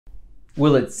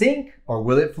Will it sink or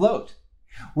will it float?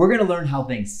 We're going to learn how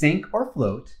things sink or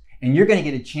float, and you're going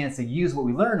to get a chance to use what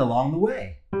we learned along the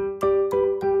way.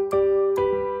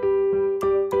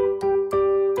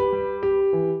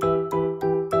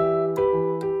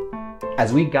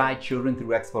 As we guide children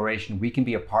through exploration, we can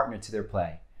be a partner to their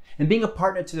play. And being a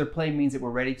partner to their play means that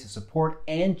we're ready to support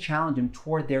and challenge them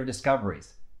toward their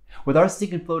discoveries. With our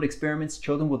sink and float experiments,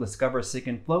 children will discover sink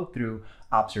and float through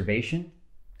observation,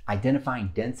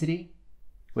 identifying density,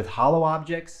 with hollow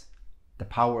objects, the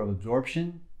power of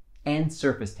absorption, and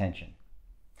surface tension.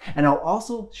 And I'll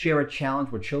also share a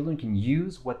challenge where children can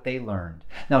use what they learned.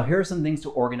 Now, here are some things to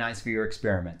organize for your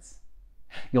experiments.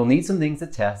 You'll need some things to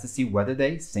test to see whether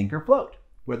they sink or float,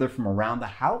 whether from around the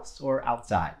house or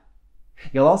outside.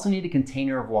 You'll also need a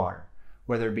container of water,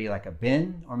 whether it be like a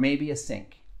bin or maybe a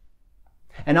sink.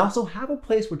 And also have a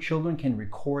place where children can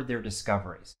record their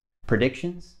discoveries,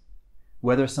 predictions,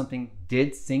 whether something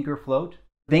did sink or float,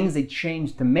 things they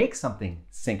changed to make something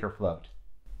sink or float.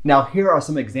 Now, here are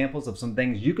some examples of some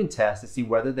things you can test to see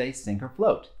whether they sink or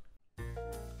float.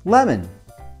 Lemon,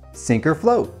 sink or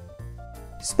float.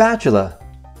 Spatula,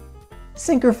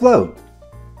 sink or float.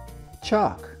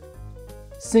 Chalk,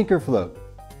 sink or float.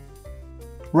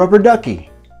 Rubber ducky,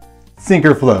 sink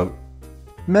or float.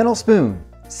 Metal spoon,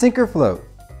 sink or float.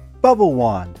 Bubble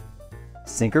wand,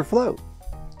 sink or float.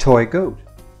 Toy goat,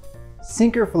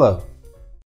 sink or float.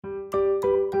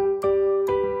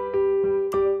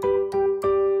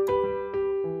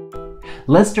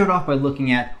 Let's start off by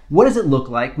looking at what does it look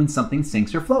like when something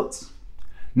sinks or floats.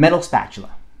 Metal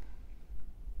spatula.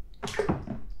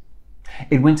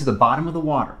 It went to the bottom of the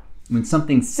water. When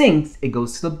something sinks, it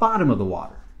goes to the bottom of the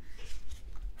water.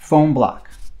 Foam block.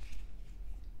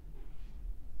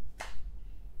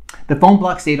 The foam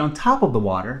block stayed on top of the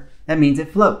water. That means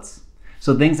it floats.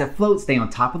 So things that float stay on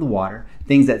top of the water.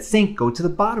 Things that sink go to the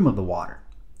bottom of the water.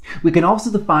 We can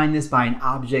also define this by an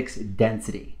object's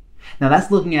density. Now that's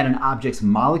looking at an object's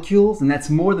molecules, and that's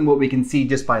more than what we can see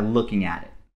just by looking at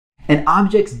it. An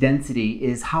object's density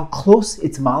is how close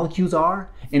its molecules are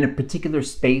in a particular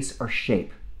space or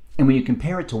shape. And when you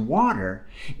compare it to water,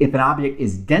 if an object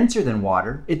is denser than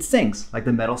water, it sinks, like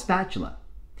the metal spatula.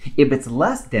 If it's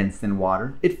less dense than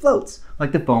water, it floats,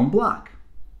 like the foam block.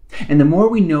 And the more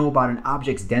we know about an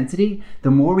object's density,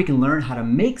 the more we can learn how to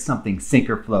make something sink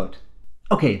or float.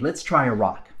 Okay, let's try a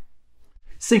rock.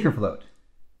 Sink or float.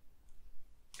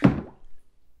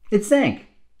 It sank.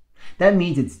 That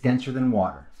means it's denser than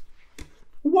water.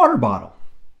 A water bottle.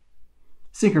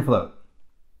 Sink or float.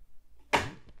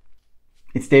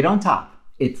 It stayed on top.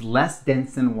 It's less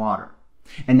dense than water.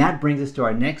 And that brings us to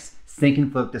our next sink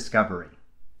and float discovery.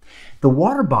 The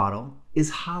water bottle is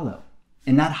hollow,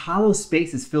 and that hollow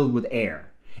space is filled with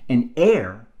air. And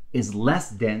air is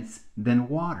less dense than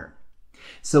water.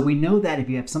 So we know that if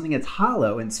you have something that's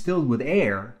hollow and it's filled with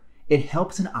air, it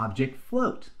helps an object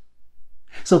float.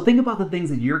 So think about the things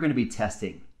that you're going to be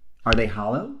testing. Are they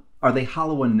hollow? Are they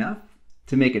hollow enough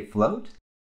to make it float?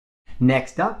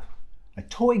 Next up, a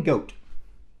toy goat.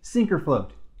 Sink or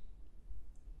float?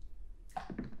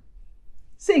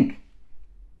 Sink.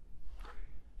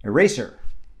 Eraser.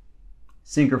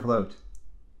 Sink or float?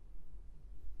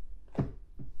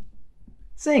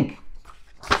 Sink.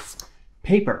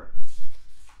 Paper.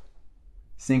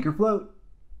 Sink or float?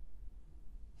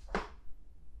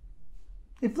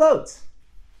 It floats.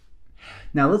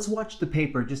 Now let's watch the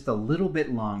paper just a little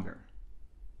bit longer.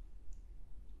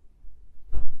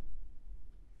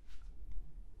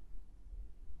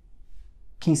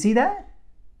 Can you see that?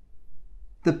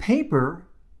 The paper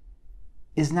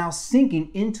is now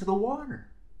sinking into the water.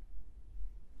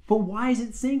 But why is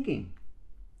it sinking?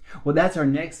 Well, that's our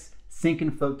next sink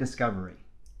and float discovery.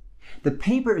 The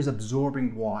paper is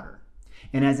absorbing water.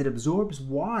 And as it absorbs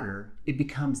water, it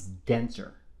becomes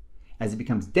denser. As it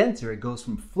becomes denser, it goes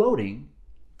from floating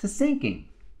to sinking.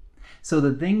 So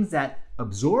the things that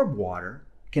absorb water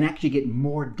can actually get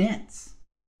more dense.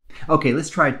 Okay,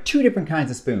 let's try two different kinds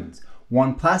of spoons.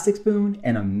 One plastic spoon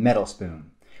and a metal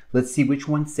spoon. Let's see which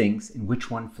one sinks and which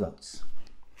one floats.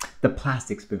 The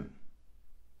plastic spoon.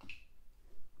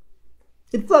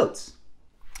 It floats.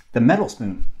 The metal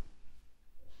spoon.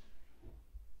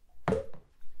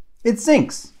 It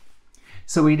sinks.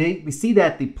 So we see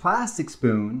that the plastic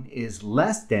spoon is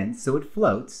less dense, so it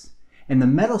floats, and the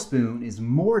metal spoon is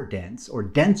more dense or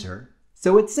denser,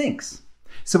 so it sinks.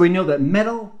 So we know that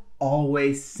metal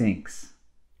always sinks.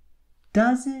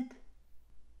 Does it?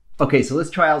 Okay, so let's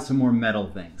try out some more metal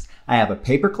things. I have a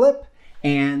paper clip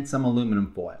and some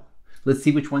aluminum foil. Let's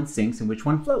see which one sinks and which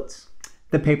one floats.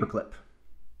 The paper clip.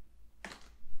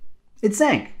 It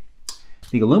sank.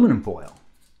 The aluminum foil.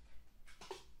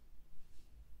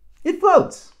 It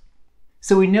floats.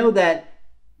 So we know that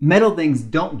metal things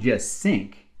don't just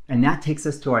sink, and that takes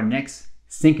us to our next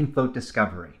sink and float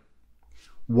discovery.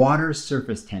 Water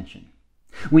surface tension.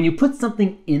 When you put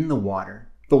something in the water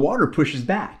pushes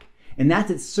back, and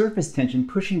that's its surface tension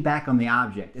pushing back on the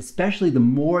object, especially the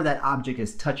more that object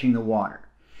is touching the water.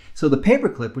 So the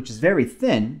paperclip, which is very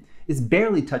thin, is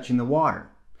barely touching the water.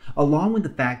 Along with the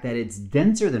fact that it's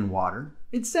denser than water,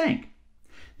 it sank.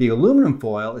 The aluminum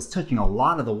foil is touching a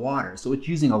lot of the water, so it's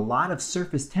using a lot of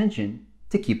surface tension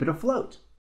to keep it afloat.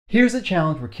 Here's a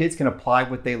challenge where kids can apply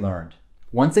what they learned.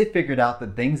 Once they figured out the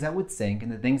things that would sink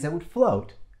and the things that would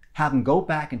float, have them go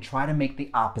back and try to make the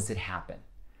opposite happen.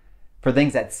 For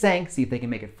things that sank, see if they can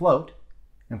make it float.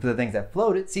 And for the things that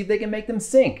floated, see if they can make them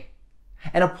sink.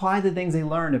 And apply the things they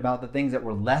learned about the things that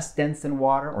were less dense than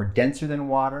water or denser than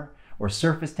water or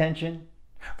surface tension.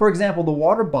 For example, the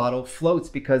water bottle floats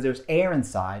because there's air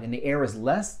inside and the air is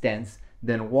less dense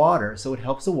than water, so it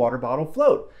helps the water bottle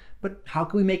float. But how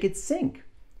can we make it sink?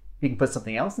 We can put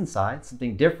something else inside,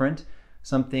 something different,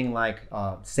 something like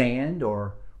sand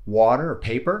or water or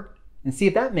paper, and see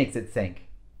if that makes it sink.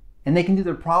 And they can do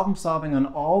their problem solving on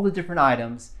all the different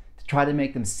items to try to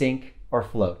make them sink or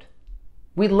float.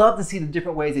 We'd love to see the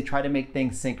different ways they try to make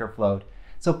things sink or float.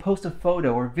 So post a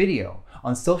photo or video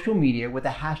on social media with the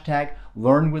hashtag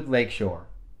LearnWithLakeshore.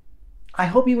 I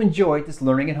hope you enjoyed this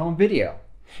Learning at Home video.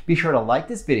 Be sure to like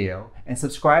this video and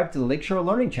subscribe to the Lakeshore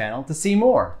Learning channel to see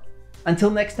more.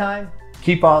 Until next time,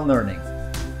 keep on learning.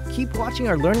 Keep watching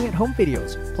our Learning at Home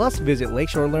videos. Plus, visit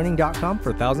lakeshorelearning.com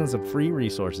for thousands of free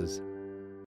resources.